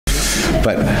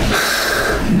But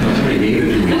Somebody gave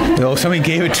it to me. oh, somebody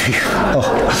gave it to you. Oh.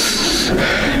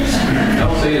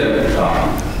 I'll say that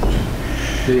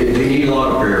they need a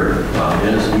lot of prayer.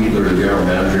 Dennis Wheatler, the general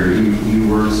manager, he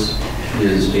works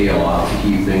his tail off to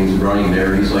keep things running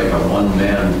there. He's like a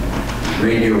one-man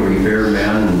radio repairman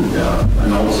and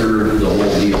announcer, the whole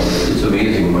deal. It's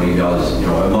amazing what he does,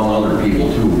 among other people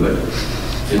too, but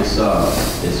it's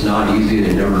not easy.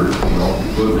 They never,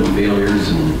 equipment failures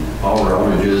and power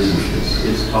outages.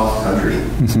 It's tough country.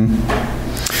 Mm-hmm.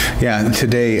 Yeah,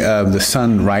 today the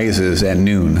sun rises at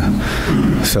noon,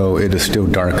 so it is still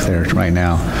dark there right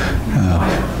now.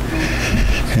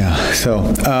 Yeah,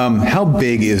 so how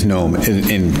big is Nome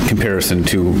in comparison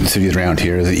to cities around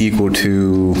here? Is it equal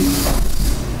to?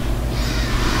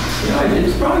 Yeah,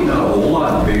 it's probably not a whole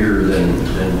lot bigger than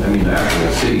the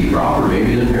actual city proper,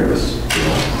 maybe than Harris.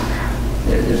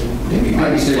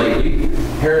 Maybe slightly.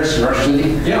 Harris, Rush City?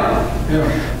 Yeah.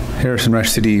 Harrison Rush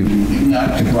City.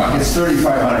 It's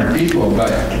 3,500 people,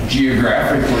 but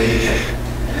geographically,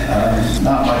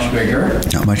 not much bigger.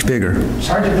 Not much bigger. It's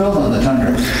hard to build on the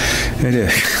tundra. It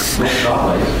is. No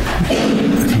stoplights.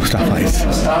 No stoplights.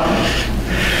 No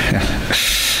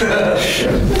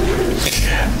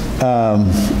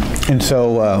stoplights. And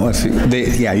so, let's see.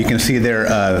 You can see there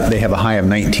they have a high of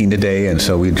 19 today, and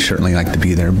so we'd certainly like to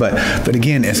be there. But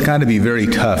again, it's got to be very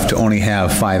tough to only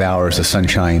have 5 hours of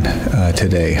sunshine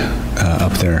today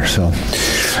up there. So,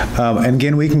 and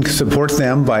again, we can support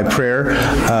them by prayer.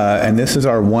 And this is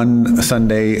our one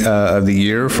Sunday of the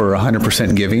year for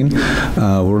 100% giving.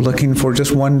 We're looking for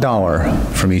just $1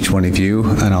 from each one of you,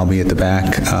 and I'll be at the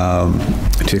back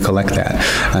to collect that,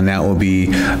 and that will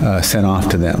be sent off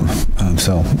to them.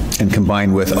 And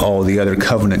combined with all the other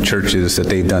covenant churches that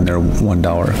they've done their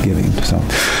 $1 giving. So,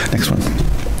 next one.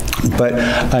 But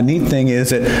a neat thing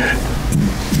is that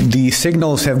the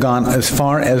signals have gone as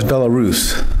far as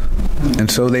Belarus, and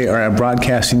so they are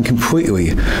broadcasting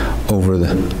completely over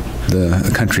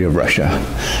the country of Russia.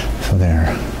 So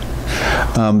there.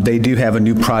 They do have a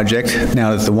new project.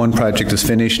 Now that the one project is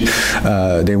finished,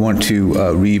 they want to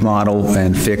remodel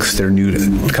and fix their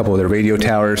couple of their radio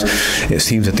towers. It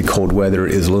seems that the cold weather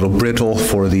is a little brittle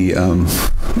for the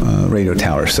radio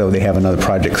towers, so they have another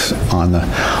project on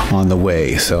the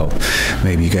way. So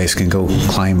maybe you guys can go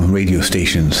climb radio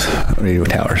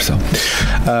towers. So,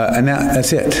 and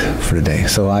that's it for today.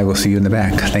 So I will see you in the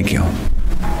back. Thank you.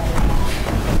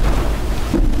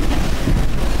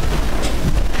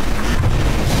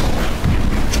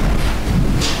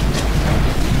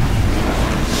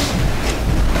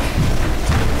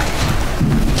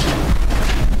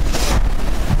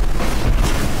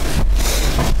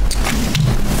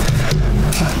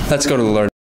 Let's go to the Lord.